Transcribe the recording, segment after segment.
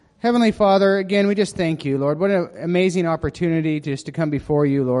Heavenly Father, again, we just thank you, Lord. What an amazing opportunity just to come before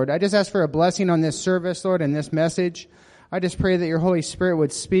you, Lord. I just ask for a blessing on this service, Lord, and this message. I just pray that your Holy Spirit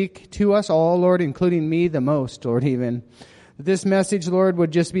would speak to us all, Lord, including me the most, Lord, even. That this message, Lord, would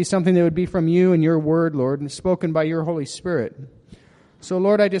just be something that would be from you and your word, Lord, and spoken by your Holy Spirit. So,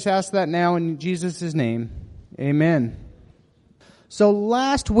 Lord, I just ask that now in Jesus' name. Amen. So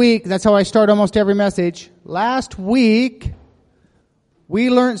last week, that's how I start almost every message. Last week, we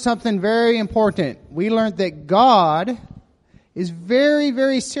learned something very important. We learned that God is very,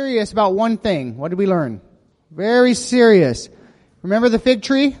 very serious about one thing. What did we learn? Very serious. Remember the fig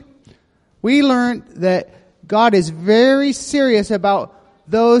tree? We learned that God is very serious about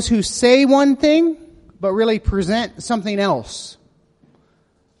those who say one thing, but really present something else.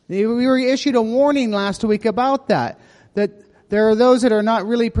 We were issued a warning last week about that there are those that are not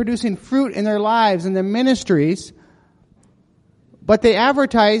really producing fruit in their lives and their ministries, but they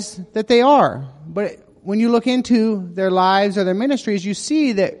advertise that they are. But when you look into their lives or their ministries, you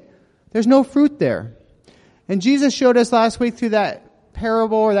see that there's no fruit there. And Jesus showed us last week through that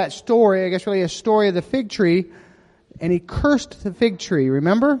parable or that story, I guess really a story of the fig tree, and he cursed the fig tree,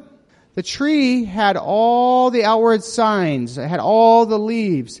 remember? The tree had all the outward signs, it had all the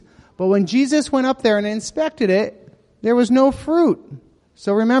leaves. But when Jesus went up there and inspected it, there was no fruit.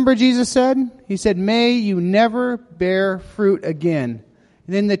 So remember Jesus said? He said, "May you never bear fruit again."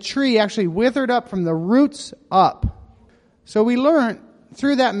 And then the tree actually withered up from the roots up. So we learned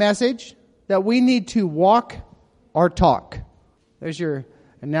through that message that we need to walk or talk. There's your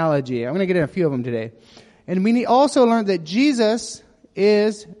analogy. I'm going to get in a few of them today. And we also learned that Jesus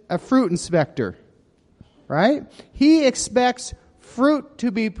is a fruit inspector. Right? He expects fruit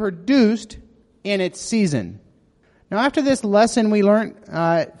to be produced in its season. Now, after this lesson we learned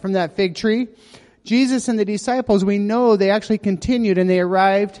from that fig tree, Jesus and the disciples, we know they actually continued and they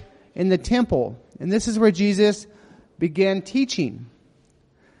arrived in the temple. And this is where Jesus began teaching.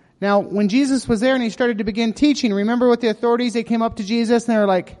 Now, when Jesus was there and he started to begin teaching, remember what the authorities, they came up to Jesus and they were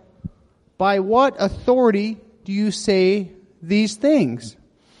like, "By what authority do you say these things?"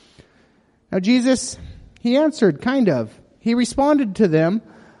 Now, Jesus, he answered, kind of. He responded to them.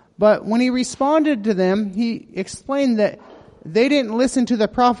 But when he responded to them, he explained that they didn't listen to the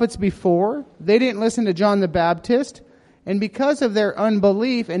prophets before. They didn't listen to John the Baptist. And because of their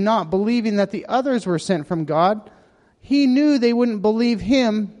unbelief and not believing that the others were sent from God, he knew they wouldn't believe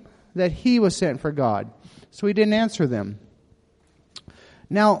him that he was sent for God. So he didn't answer them.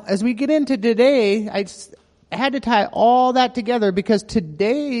 Now, as we get into today, I had to tie all that together because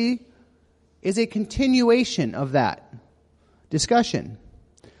today is a continuation of that discussion.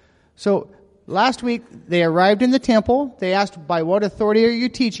 So last week, they arrived in the temple. They asked, "By what authority are you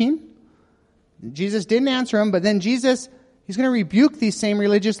teaching?" Jesus didn't answer them, but then Jesus, he's going to rebuke these same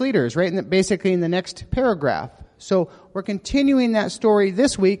religious leaders, right? Basically in the next paragraph. So we're continuing that story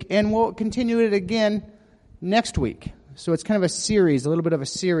this week, and we'll continue it again next week. So it's kind of a series, a little bit of a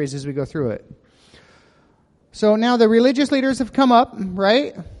series as we go through it. So now the religious leaders have come up,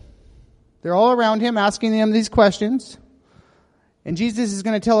 right? They're all around him asking him these questions. And Jesus is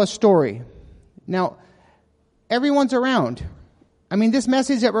going to tell a story. Now, everyone's around. I mean, this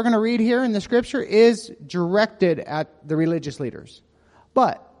message that we're going to read here in the scripture is directed at the religious leaders.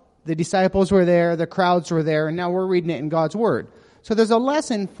 But the disciples were there, the crowds were there, and now we're reading it in God's word. So there's a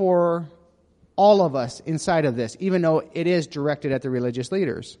lesson for all of us inside of this, even though it is directed at the religious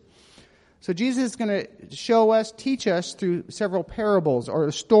leaders. So Jesus is going to show us, teach us through several parables or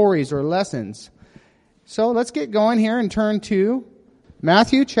stories or lessons. So let's get going here and turn to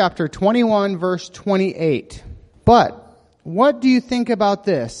Matthew chapter 21, verse 28. "But what do you think about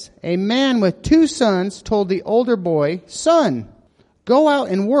this? A man with 2 sons told the older boy, 'Son, go out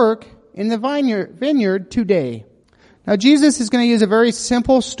and work in the vineyard today.'" Now Jesus is going to use a very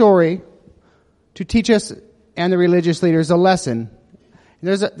simple story to teach us and the religious leaders a lesson.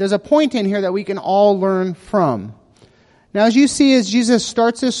 There's a point in here that we can all learn from. Now, as you see, as Jesus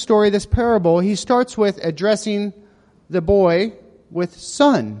starts this story, this parable, he starts with addressing the boy with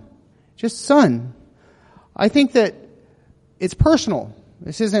son. Just son. I think that it's personal.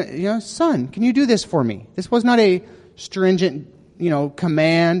 This isn't, "Son, can you do this for me?" This was not a stringent,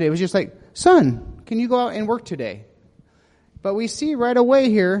 command. It was just like, "Son, can you go out and work today?" But we see right away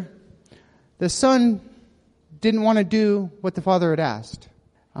here, the son didn't want to do what the father had asked.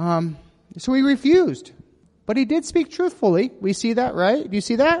 So he refused. But he did speak truthfully. We see that, right? Do you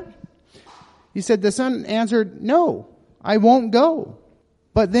see that? He said, the son answered, "No, I won't go."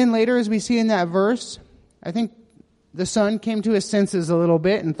 But then later, as we see in that verse, I think the son came to his senses a little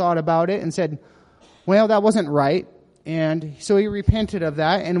bit and thought about it and said, "Well, that wasn't right." And so he repented of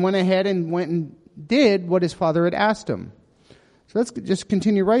that and went ahead and went and did what his father had asked him. So let's just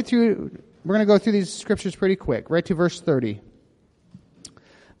continue right through. We're going to go through these scriptures pretty quick, right to verse 30.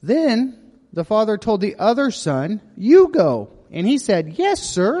 Then the father told the other son, "You go." And he said, "Yes,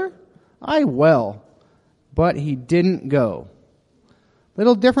 sir, I will." But he didn't go.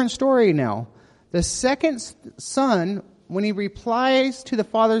 Little different story now. The second son, when he replies to the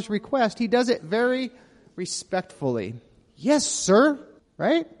father's request, he does it very respectfully. "Yes, sir,"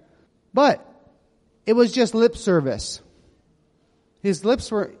 right? But it was just lip service. It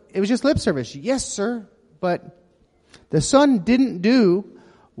was just lip service. "Yes, sir." But the son didn't do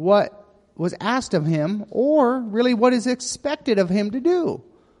what was asked of him or really what is expected of him to do.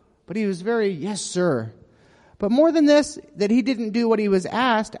 But he was very, "Yes, sir." But more than this, that he didn't do what he was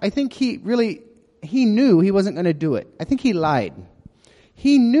asked, I think he knew he wasn't going to do it. I think he lied.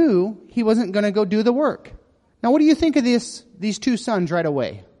 He knew he wasn't going to go do the work. Now, what do you think of these two sons right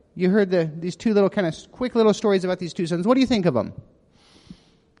away? You heard these two little kind of quick little stories about these two sons. What do you think of them?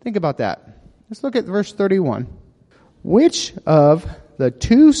 Think about that. Let's look at verse 31. Which of the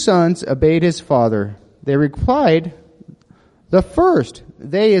two sons obeyed his father? They replied, "The first."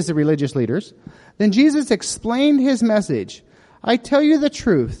 They is the religious leaders. Then Jesus explained his message. "I tell you the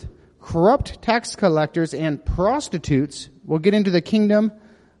truth. Corrupt tax collectors and prostitutes will get into the kingdom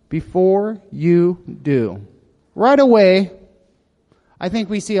before you do." Right away, I think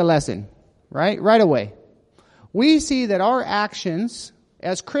we see a lesson, right? Right away. We see that our actions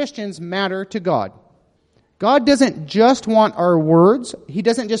as Christians matter to God. God doesn't just want our words. He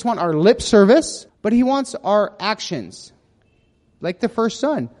doesn't just want our lip service, but he wants our actions. Like the first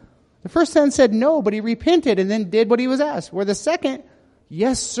son. The first son said no, but he repented and then did what he was asked. Where the second,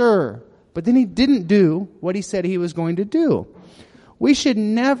 "Yes, sir," but then he didn't do what he said he was going to do. We should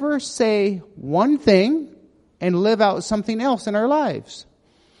never say one thing and live out something else in our lives.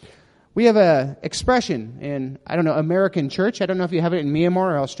 We have a expression in, American church. I don't know if you have it in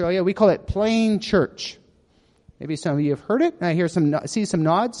Myanmar or Australia. We call it plain church. Maybe some of you have heard it. I see some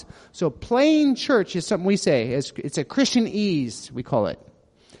nods. So plain church is something we say. It's a Christianese, we call it.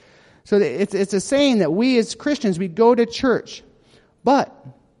 So it's a saying that we as Christians, we go to church. But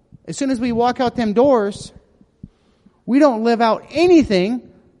as soon as we walk out them doors, we don't live out anything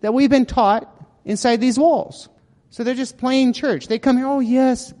that we've been taught inside these walls. So they're just plain church. They come here, "Oh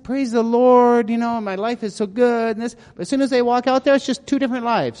yes, praise the Lord, my life is so good." And this, but as soon as they walk out there, it's just two different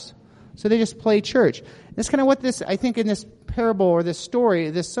lives. So they just play church. That's kind of what I think in this parable or this story,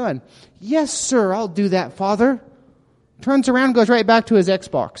 this son, "Yes, sir, I'll do that, Father." Turns around, goes right back to his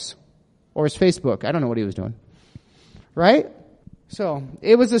Xbox or his Facebook. I don't know what he was doing. Right? So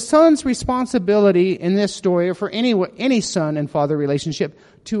it was the son's responsibility in this story, or for any son and father relationship,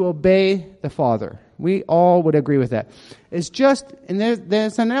 to obey the father. We all would agree with that. It's just, and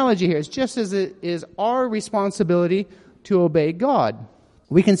there's an analogy here. It's just as it is our responsibility to obey God.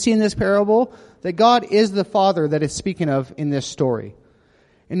 We can see in this parable that God is the father that is speaking of in this story.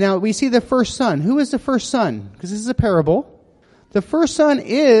 And now we see the first son. Who is the first son? Because this is a parable. The first son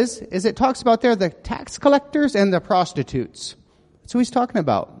is, as it talks about there, the tax collectors and the prostitutes. That's who he's talking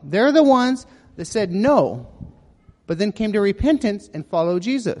about. They're the ones that said no, but then came to repentance and followed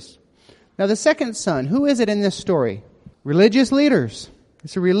Jesus. Now the second son, who is it in this story? Religious leaders.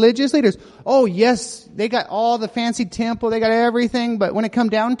 It's the religious leaders. Oh yes, they got all the fancy temple, they got everything, but when it come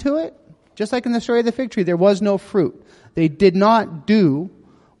down to it, just like in the story of the fig tree, there was no fruit. They did not do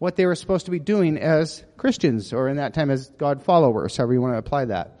what they were supposed to be doing as Christians, or in that time as God followers, however you want to apply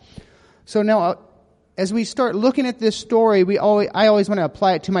that. So now, as we start looking at this story, I always want to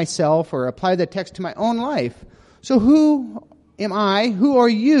apply it to myself or apply the text to my own life. So who am I? Who are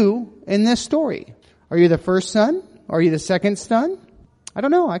you in this story? Are you the first son? Are you the second son? I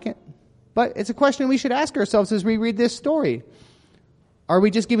don't know. I can't. But it's a question we should ask ourselves as we read this story. Are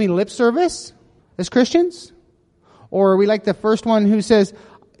we just giving lip service as Christians? Or are we like the first one who says,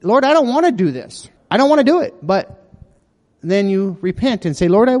 "Lord, I don't want to do this. I don't want to do it." But then you repent and say,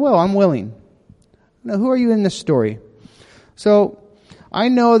 "Lord, I will. I'm willing." Now, who are you in this story? So I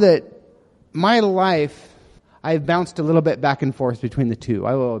know that my life, I've bounced a little bit back and forth between the two,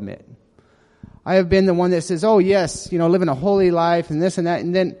 I will admit. I have been the one that says, "Oh yes, living a holy life and this and that."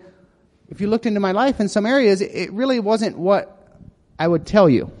 And then if you looked into my life in some areas, it really wasn't what I would tell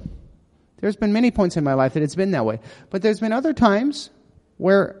you. There's been many points in my life that it's been that way. But there's been other times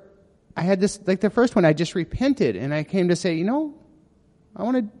where I had this, like the first one, I just repented and I came to say, I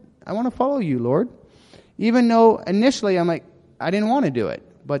want to follow you, Lord. Even though initially I'm like, I didn't want to do it.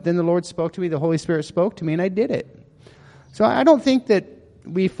 But then the Lord spoke to me, the Holy Spirit spoke to me, and I did it. So I don't think that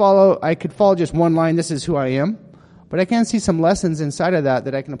I could follow just one line, this is who I am. But I can see some lessons inside of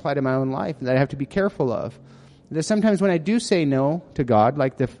that I can apply to my own life and that I have to be careful of. That sometimes when I do say no to God,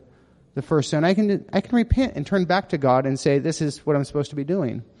 like the first son, I can repent and turn back to God and say, this is what I'm supposed to be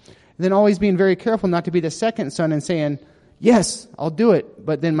doing. And then always being very careful not to be the second son and saying, yes, I'll do it,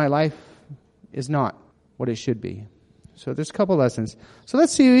 but then my life is not what it should be. So there's a couple lessons. So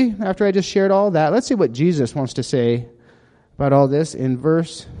let's see, after I just shared all that, let's see what Jesus wants to say about all this in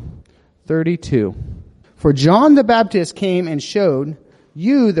verse 32. For John the Baptist came and showed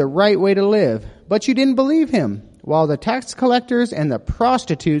you the right way to live, but you didn't believe him, while the tax collectors and the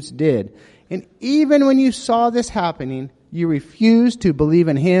prostitutes did. And even when you saw this happening, you refused to believe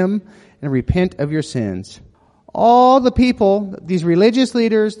in him and repent of your sins. All the people, these religious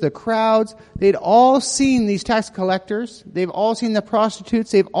leaders, the crowds, they'd all seen these tax collectors. They've all seen the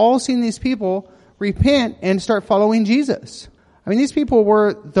prostitutes. They've all seen these people repent and start following Jesus. I mean, these people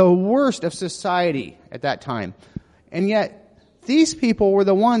were the worst of society at that time. And yet, these people were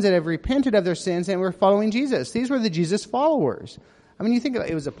the ones that have repented of their sins and were following Jesus. These were the Jesus followers. I mean, you think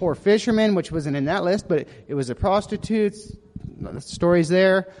it was a poor fisherman, which wasn't in that list, but it was the prostitutes, the stories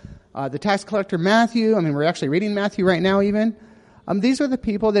there. The tax collector Matthew, I mean, we're actually reading Matthew right now even. These are the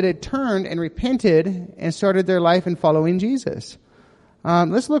people that had turned and repented and started their life in following Jesus.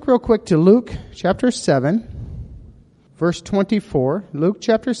 Let's look real quick to Luke chapter 7, verse 24. Luke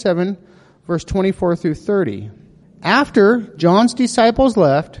chapter 7, verse 24 through 30. After John's disciples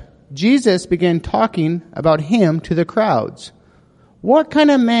left, Jesus began talking about him to the crowds. What kind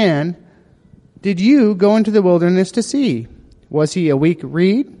of man did you go into the wilderness to see? Was he a weak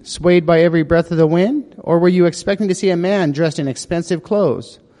reed, swayed by every breath of the wind? Or were you expecting to see a man dressed in expensive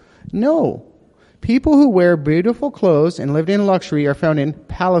clothes? No. People who wear beautiful clothes and lived in luxury are found in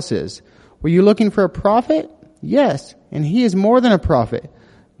palaces. Were you looking for a prophet? Yes, and he is more than a prophet.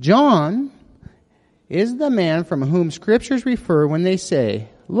 John is the man from whom scriptures refer when they say,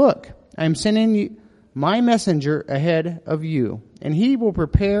 look, I am sending you my messenger ahead of you, and he will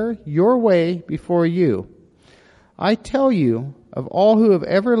prepare your way before you. I tell you, of all who have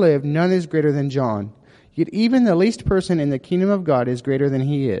ever lived, none is greater than John. Yet even the least person in the kingdom of God is greater than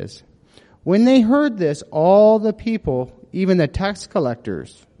he is. When they heard this, all the people, even the tax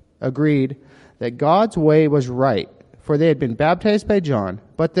collectors, agreed that God's way was right, for they had been baptized by John.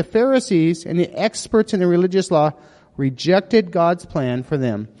 But the Pharisees and the experts in the religious law rejected God's plan for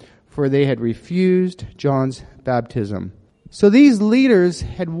them, for they had refused John's baptism. So these leaders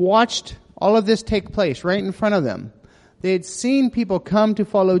had watched all of this take place right in front of them. They had seen people come to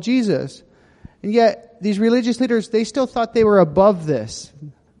follow Jesus. And yet, these religious leaders, they still thought they were above this.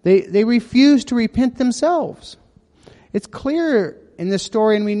 They refused to repent themselves. It's clear in this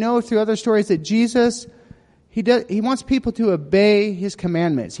story, and we know through other stories, that Jesus, he wants people to obey his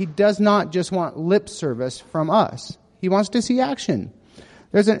commandments. He does not just want lip service from us. He wants to see action.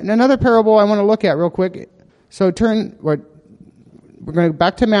 There's another parable I want to look at real quick. So we're going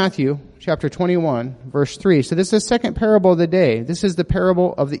back to Matthew chapter 21, verse 3. So this is the second parable of the day. This is the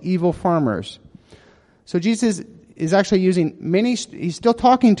parable of the evil farmers. So Jesus is actually using he's still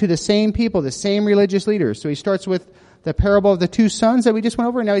talking to the same people, the same religious leaders. So he starts with the parable of the two sons that we just went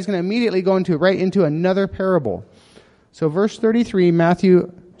over, and now he's going to immediately go right into another parable. So verse 33,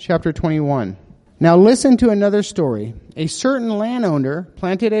 Matthew chapter 21. Now listen to another story. A certain landowner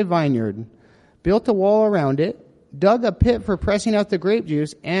planted a vineyard, built a wall around it, dug a pit for pressing out the grape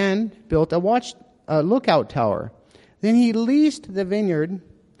juice, and built a lookout tower. Then he leased the vineyard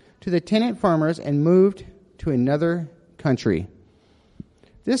to the tenant farmers and moved to another country.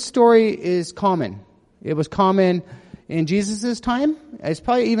 This story is common. It was common in Jesus' time. It's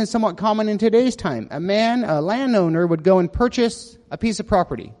probably even somewhat common in today's time. A landowner, would go and purchase a piece of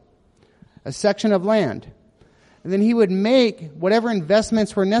property, a section of land. And then he would make whatever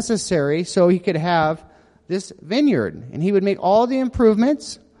investments were necessary so he could have this vineyard. And he would make all the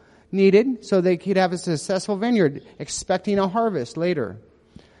improvements needed so they could have a successful vineyard, expecting a harvest later.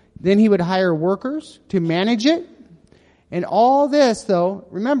 Then he would hire workers to manage it. And all this, though,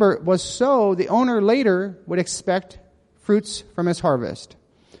 remember, was so the owner later would expect fruits from his harvest.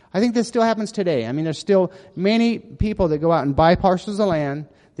 I think this still happens today. I mean, there's still many people that go out and buy parcels of land.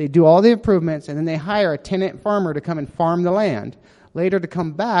 They do all the improvements, and then they hire a tenant farmer to come and farm the land, later to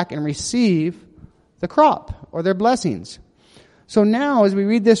come back and receive the crop or their blessings. So now, as we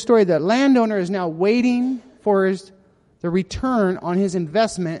read this story, the landowner is now waiting for the return on his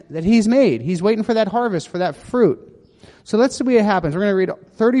investment that he's made. He's waiting for that harvest, for that fruit. So let's see what happens. We're going to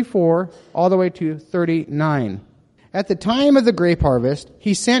read 34 all the way to 39. At the time of the grape harvest,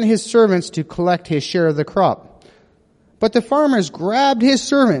 he sent his servants to collect his share of the crop. But the farmers grabbed his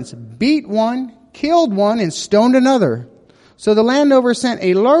servants, beat one, killed one, and stoned another. So the landowner sent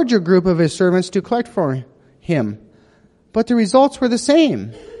a larger group of his servants to collect for him. But the results were the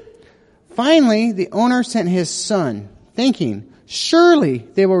same. Finally, the owner sent his son, thinking, surely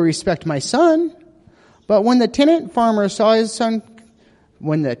they will respect my son. But when the tenant farmer saw his son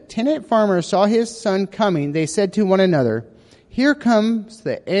coming, they said to one another, here comes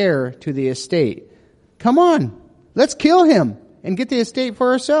the heir to the estate. Come on, let's kill him and get the estate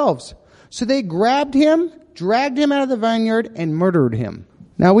for ourselves. So they grabbed him, dragged him out of the vineyard, and murdered him.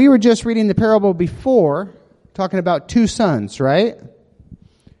 Now, we were just reading the parable before, talking about two sons, right?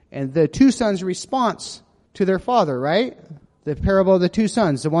 And the two sons' response to their father, right? The parable of the two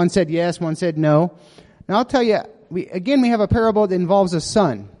sons. The one said yes, one said no. And I'll tell you, we have a parable that involves a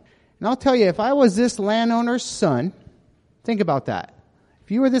son. And I'll tell you, if I was this landowner's son, think about that.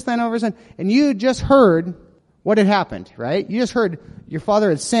 If you were this landowner's son, and you just heard what had happened, right? You just heard your father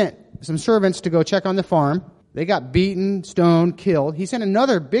had sent some servants to go check on the farm. They got beaten, stoned, killed. He sent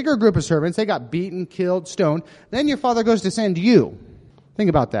another bigger group of servants. They got beaten, killed, stoned. Then your father goes to send you. Think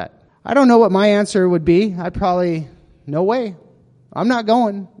about that. I don't know what my answer would be. I'd probably, no way. I'm not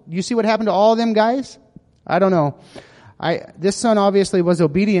going. You see what happened to all of them guys? I don't know. This son obviously was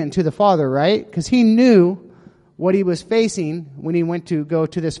obedient to the father, right? Because he knew what he was facing when he went to go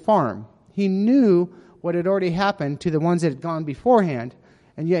to this farm. He knew what had already happened to the ones that had gone beforehand,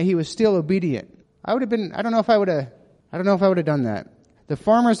 and yet he was still obedient. I don't know if I would have done that. The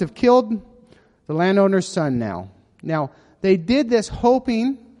farmers have killed the landowner's son now. Now, they did this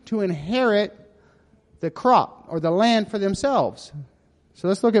hoping to inherit the crop or the land for themselves. So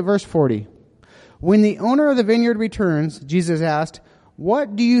let's look at verse 40. When the owner of the vineyard returns, Jesus asked,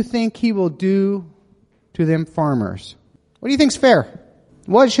 what do you think he will do to them farmers? What do you think's fair?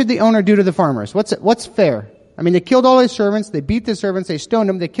 What should the owner do to the farmers? What's fair? I mean, they killed all his servants, they beat the servants, they stoned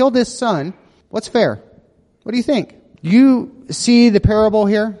him, they killed his son. What's fair? What do you think? Do you see the parable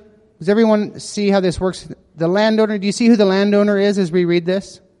here? Does everyone see how this works? The landowner, do you see who the landowner is as we read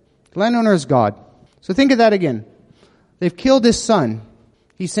this? The landowner is God. So think of that again. They've killed his son.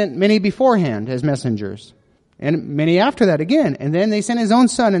 He sent many beforehand as messengers. And many after that again. And then they sent his own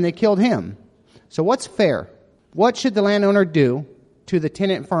son and they killed him. So what's fair? What should the landowner do to the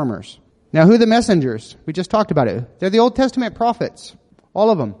tenant farmers? Now, who are the messengers? We just talked about it. They're the Old Testament prophets. All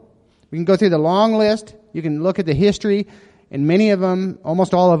of them. We can go through the long list. You can look at the history. And many of them,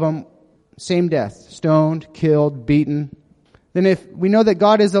 almost all of them, same death. Stoned, killed, beaten. Then if we know that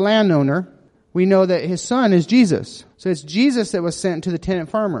God is the landowner, we know that his son is Jesus. So it's Jesus that was sent to the tenant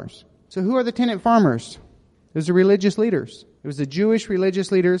farmers. So who are the tenant farmers? It was the religious leaders. It was the Jewish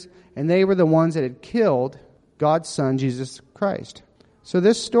religious leaders, and they were the ones that had killed God's son, Jesus Christ. So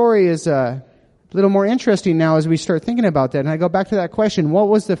this story is a little more interesting now as we start thinking about that. And I go back to that question, what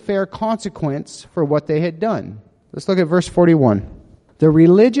was the fair consequence for what they had done? Let's look at verse 41. The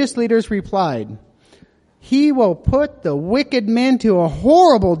religious leaders replied, he will put the wicked men to a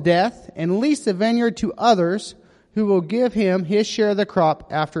horrible death and lease the vineyard to others who will give him his share of the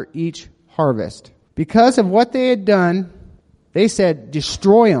crop after each harvest. Because of what they had done, they said,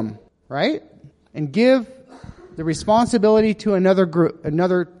 destroy them, right? And give the responsibility to another group,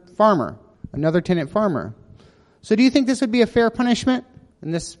 another farmer, another tenant farmer. So do you think this would be a fair punishment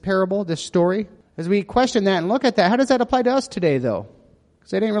in this parable, this story? As we question that and look at that, how does that apply to us today, though?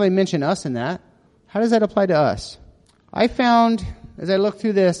 Because they didn't really mention us in that. How does that apply to us? I found, as I looked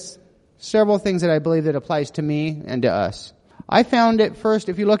through this, several things that I believe that applies to me and to us. I found it first,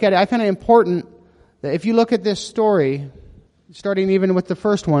 if you look at it, I found it important that if you look at this story, starting even with the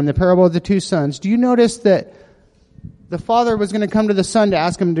first one, the parable of the two sons, do you notice that the father was going to come to the son to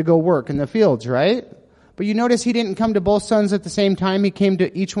ask him to go work in the fields, right? But you notice he didn't come to both sons at the same time. He came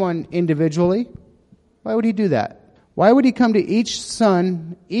to each one individually. Why would he do that? Why would he come to each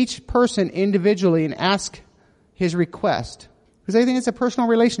son, each person individually and ask his request? Because I think it's a personal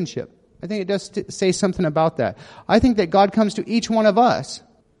relationship. I think it does say something about that. I think that God comes to each one of us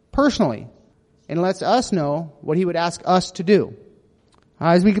personally and lets us know what he would ask us to do.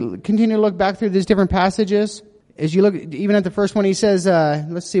 As we continue to look back through these different passages, as you look even at the first one, he says,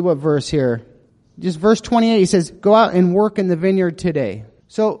 let's see what verse here. Just verse 28, he says, go out and work in the vineyard today.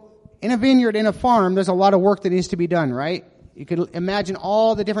 So in a vineyard, in a farm, there's a lot of work that needs to be done, right? You could imagine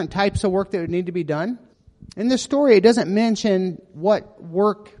all the different types of work that would need to be done. In this story, it doesn't mention what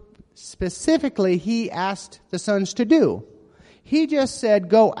work specifically he asked the sons to do. He just said,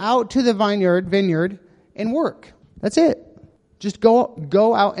 go out to the vineyard and work. That's it. Just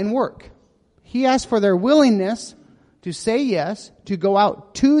go out and work. He asked for their willingness to say yes, to go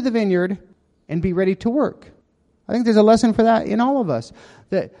out to the vineyard and be ready to work. I think there's a lesson for that in all of us.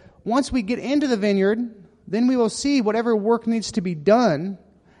 That once we get into the vineyard, then we will see whatever work needs to be done,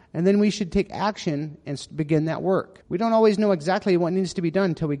 and then we should take action and begin that work. We don't always know exactly what needs to be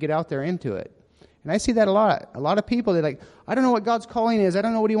done until we get out there into it. And I see that a lot. A lot of people, they're like, I don't know what God's calling is. I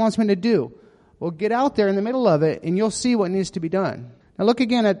don't know what He wants me to do. Well, get out there in the middle of it, and you'll see what needs to be done. Now look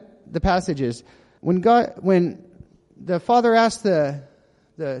again at the passages. When the Father asked the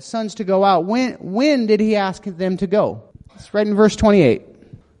sons to go out, when did He ask them to go? It's right in verse 28.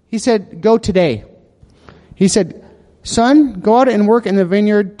 He said, go today. He said, son, go out and work in the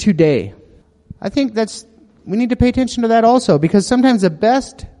vineyard today. I think we need to pay attention to that also, because sometimes the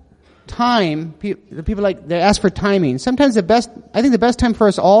best time, the people they ask for timing. Sometimes I think the best time for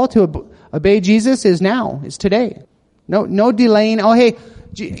us all to obey Jesus is now, is today. No delaying. Oh, hey,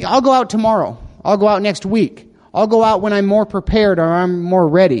 I'll go out tomorrow. I'll go out next week. I'll go out when I'm more prepared or I'm more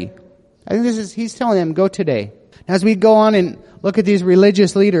ready. I think he's telling them, go today. As we go on and look at these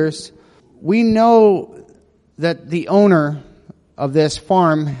religious leaders, we know that the owner of this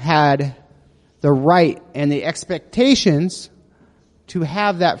farm had the right and the expectations to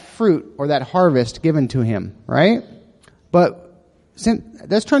have that fruit or that harvest given to him, right? But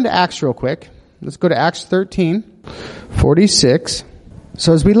let's turn to Acts real quick. Let's go to Acts 13:46.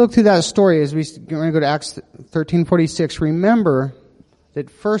 So as we look through that story, we're going to go to Acts 13:46, remember that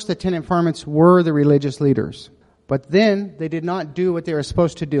first the tenant farmers were the religious leaders. But then they did not do what they were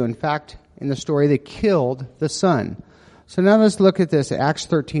supposed to do. In fact, in the story, they killed the son. So now let's look at this, Acts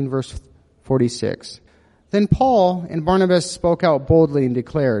 13, verse 46. Then Paul and Barnabas spoke out boldly and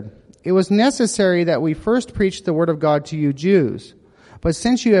declared, it was necessary that we first preach the word of God to you Jews. But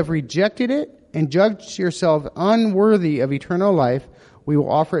since you have rejected it and judged yourselves unworthy of eternal life, we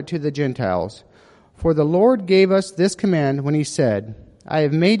will offer it to the Gentiles. For the Lord gave us this command when He said, I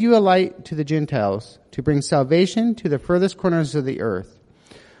have made you a light to the Gentiles, to bring salvation to the furthest corners of the earth.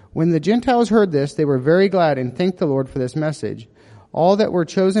 When the Gentiles heard this, they were very glad and thanked the Lord for this message. All that were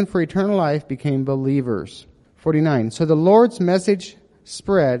chosen for eternal life became believers. 49. So the Lord's message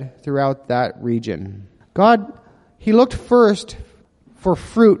spread throughout that region. God, He looked first for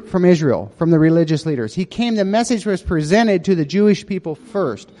fruit from Israel, from the religious leaders. The message was presented to the Jewish people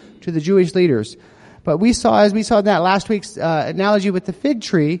first, to the Jewish leaders. But as we saw in that last week's analogy with the fig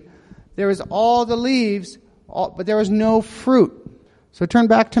tree, there was all the leaves, but there was no fruit. So turn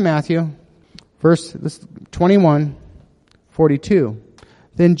back to Matthew, verse 21:42.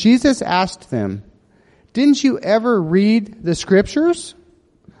 Then Jesus asked them, didn't you ever read the scriptures?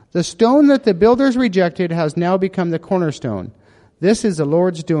 The stone that the builders rejected has now become the cornerstone. This is the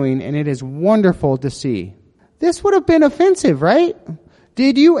Lord's doing, and it is wonderful to see. This would have been offensive, right?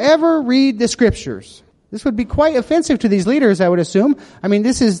 Did you ever read the scriptures? This would be quite offensive to these leaders, I would assume. I mean,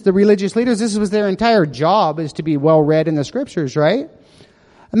 this is the religious leaders. This was their entire job, is to be well read in the scriptures, right?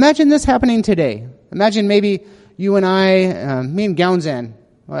 Imagine this happening today. Imagine maybe you and I, me and Gaunzan,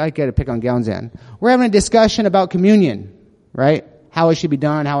 I got to pick on Gaunzan. We're having a discussion about communion, right? How it should be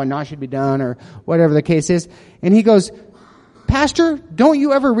done, how it not should be done, or whatever the case is. And he goes, Pastor, don't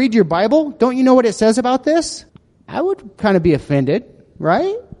you ever read your Bible? Don't you know what it says about this? I would kind of be offended,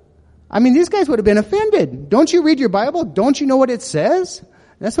 right? I mean, these guys would have been offended. Don't you read your Bible? Don't you know what it says?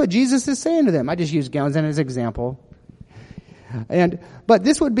 That's what Jesus is saying to them. I just used Gaunzan as an example. But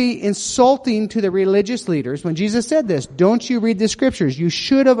this would be insulting to the religious leaders when Jesus said this. Don't you read the scriptures? You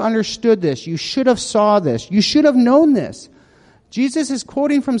should have understood this. You should have saw this. You should have known this. Jesus is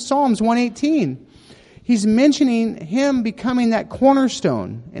quoting from Psalms 118. He's mentioning Him becoming that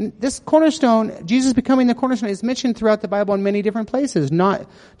cornerstone. And this cornerstone, Jesus becoming the cornerstone, is mentioned throughout the Bible in many different places, not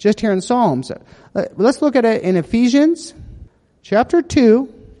just here in Psalms. Let's look at it in Ephesians chapter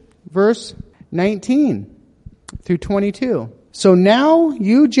 2, verse 19 through 22. So now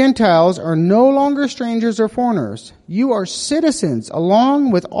you Gentiles are no longer strangers or foreigners. You are citizens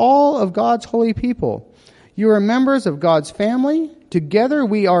along with all of God's holy people. You are members of God's family. Together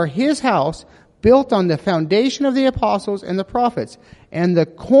we are His house, built on the foundation of the apostles and the prophets. And the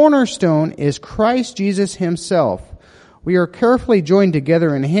cornerstone is Christ Jesus Himself. We are carefully joined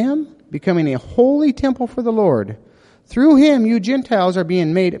together in Him, becoming a holy temple for the Lord. Through Him, you Gentiles are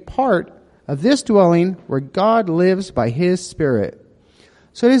being made part of this dwelling where God lives by His Spirit.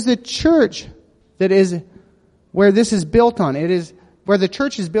 So it is the church that is where this is built on. It is where the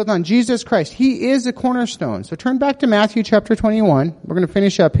church is built on Jesus Christ. He is the cornerstone. So turn back to Matthew chapter 21. We're going to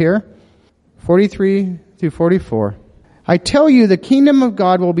finish up here. 43 through 44. I tell you, the kingdom of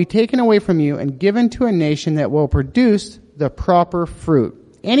God will be taken away from you and given to a nation that will produce the proper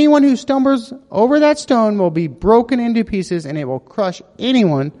fruit. Anyone who stumbles over that stone will be broken into pieces, and it will crush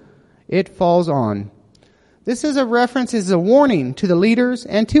anyone it falls on. This is a reference, is a warning to the leaders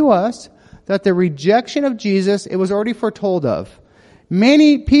and to us that the rejection of Jesus, it was already foretold of.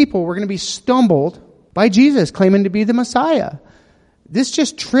 Many people were going to be stumbled by Jesus claiming to be the Messiah. This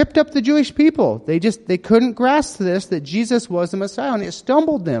just tripped up the Jewish people. They couldn't grasp this, that Jesus was the Messiah, and it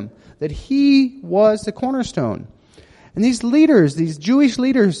stumbled them, that he was the cornerstone. And these leaders, these Jewish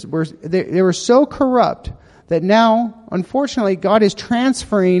leaders, they were so corrupt that now, unfortunately, God is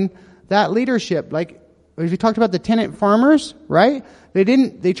transferring that leadership. Like, as we talked about the tenant farmers, right?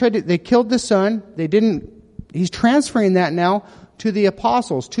 They killed the son. He's transferring that now to the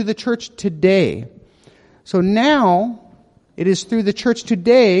apostles, to the church today. So now, it is through the church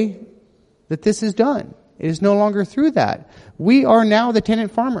today that this is done. It is no longer through that. We are now the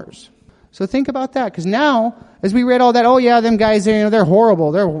tenant farmers. So think about that, because now, as we read all that, oh yeah, them guys, they're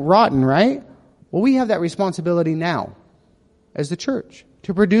horrible, they're rotten, right? Well, we have that responsibility now, as the church,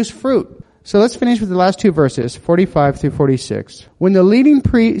 to produce fruit. So let's finish with the last two verses, 45 through 46. When the leading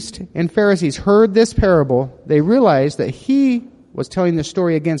priests and Pharisees heard this parable, they realized that he was telling the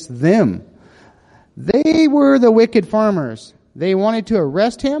story against them. They were the wicked farmers. They wanted to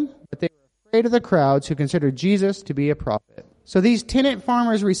arrest him, but they were afraid of the crowds who considered Jesus to be a prophet. So these tenant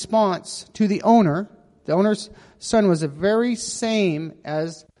farmers' response to the owner's son, was the very same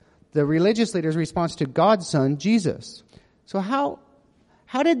as the religious leaders' response to God's son, Jesus. So how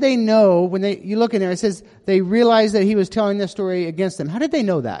did they know, when you look in there, it says they realized that he was telling this story against them. How did they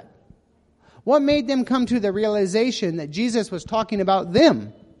know that? What made them come to the realization that Jesus was talking about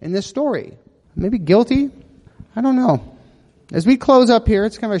them in this story? Maybe guilty? I don't know. As we close up here,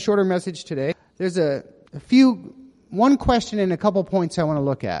 it's kind of a shorter message today. There's one question and a couple points I want to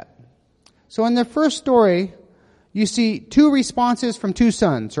look at. So in the first story, you see two responses from two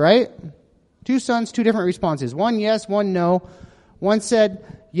sons, right? Two sons, two different responses. One yes, one no. One said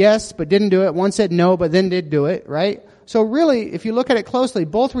yes, but didn't do it. One said no, but then did do it, right? So really, if you look at it closely,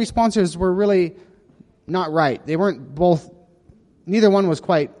 both responses were really not right. They weren't neither one was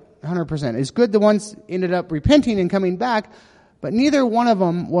quite 100%. It's good the ones ended up repenting and coming back, but neither one of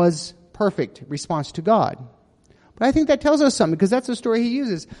them was perfect response to God. But I think that tells us something, because that's the story he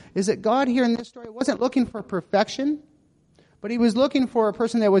uses, is that God here in this story wasn't looking for perfection, but he was looking for a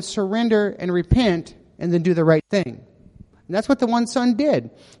person that would surrender and repent and then do the right thing. And that's what the one son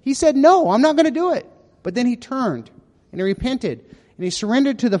did. He said, no, I'm not going to do it. But then he turned and he repented and he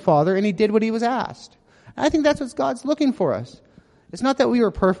surrendered to the Father and he did what he was asked. And I think that's what God's looking for us. It's not that we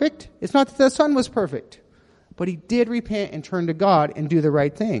were perfect. It's not that the son was perfect. But he did repent and turn to God and do the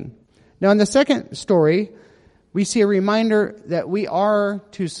right thing. Now in the second story, we see a reminder that we are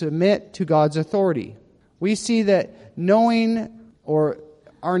to submit to God's authority. We see that knowing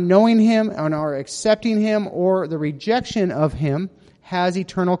him and our accepting him or the rejection of him has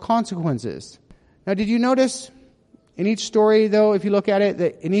eternal consequences. Now, did you notice in each story, though, if you look at it,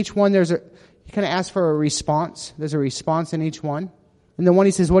 that in each one you kind of ask for a response. There's a response in each one. And the one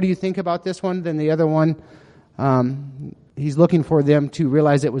he says, what do you think about this one? Then the other one, he's looking for them to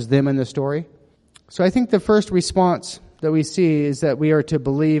realize it was them in the story. So I think the first response that we see is that we are to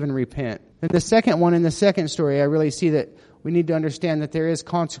believe and repent. And the second one, in the second story, I really see that we need to understand that there is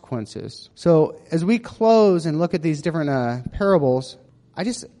consequences. So as we close and look at these different parables, I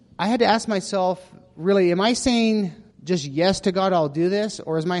had to ask myself, really, am I saying just yes to God, I'll do this,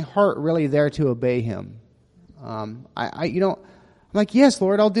 or is my heart really there to obey him? I'm like, yes,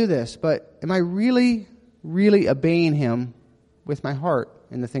 Lord, I'll do this, but am I really, really obeying him with my heart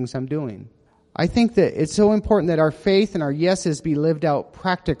in the things I'm doing? I think that it's so important that our faith and our yeses be lived out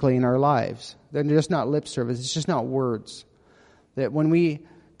practically in our lives. They're just not lip service. It's just not words. That when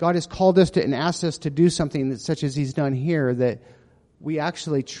God has called us to and asked us to do something such as he's done here, that we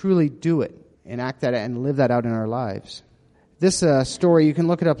actually truly do it and act that and live that out in our lives. This story, you can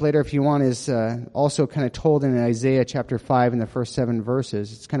look it up later if you want, is also kind of told in Isaiah chapter 5 in the first 7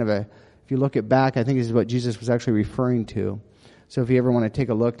 verses. It's kind of if you look it back, I think this is what Jesus was actually referring to. So if you ever want to take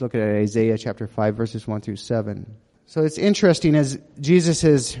a look at Isaiah chapter 5 verses 1 through 7. So it's interesting as Jesus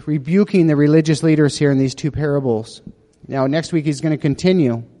is rebuking the religious leaders here in these two parables. Now next week he's going to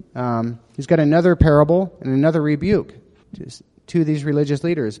continue. He's got another parable and another rebuke to these religious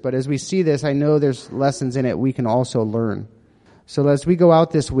leaders. But as we see this, I know there's lessons in it we can also learn. So as we go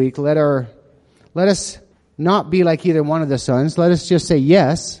out this week, let us not be like either one of the sons. Let us just say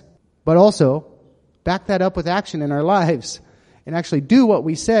yes, but also back that up with action in our lives and actually do what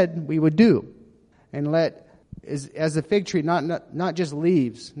we said we would do. And let, as the fig tree, not just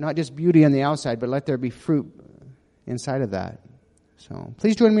leaves, not just beauty on the outside, but let there be fruit inside of that. So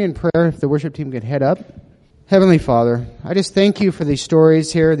please join me in prayer if the worship team could head up. Heavenly Father, I just thank you for these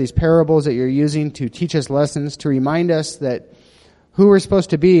stories here, these parables that you're using to teach us lessons, to remind us that who we're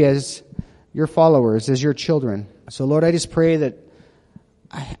supposed to be as your followers, as your children. So Lord, I just pray that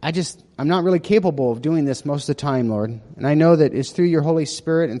I'm not really capable of doing this most of the time, Lord. And I know that it's through your Holy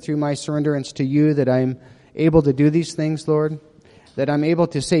Spirit and through my surrenderance to you that I'm able to do these things, Lord. That I'm able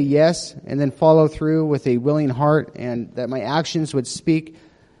to say yes and then follow through with a willing heart, and that my actions would speak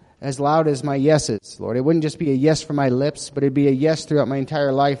as loud as my yeses, Lord. It wouldn't just be a yes from my lips, but it'd be a yes throughout my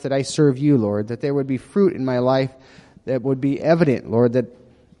entire life that I serve you, Lord. That there would be fruit in my life that would be evident, Lord, that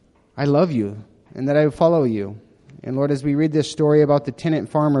I love you and that I follow you. And Lord, as we read this story about the tenant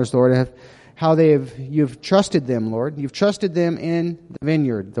farmers, Lord, how you've trusted them, Lord. You've trusted them in the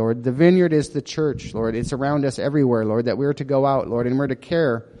vineyard, Lord. The vineyard is the church, Lord. It's around us everywhere, Lord, that we're to go out, Lord, and we're to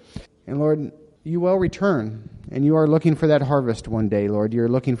care. And Lord, you will return, and you are looking for that harvest one day, Lord. You're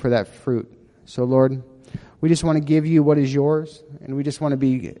looking for that fruit. So, Lord, we just want to give you what is yours, and we just want to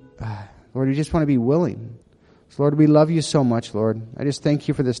be, Lord, we just want to be willing. So, Lord, we love you so much, Lord. I just thank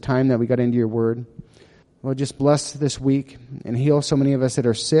you for this time that we got into your word. Lord, just bless this week and heal so many of us that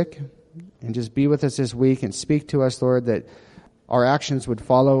are sick, and just be with us this week and speak to us, Lord, that our actions would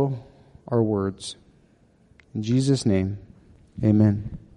follow our words. In Jesus' name, amen.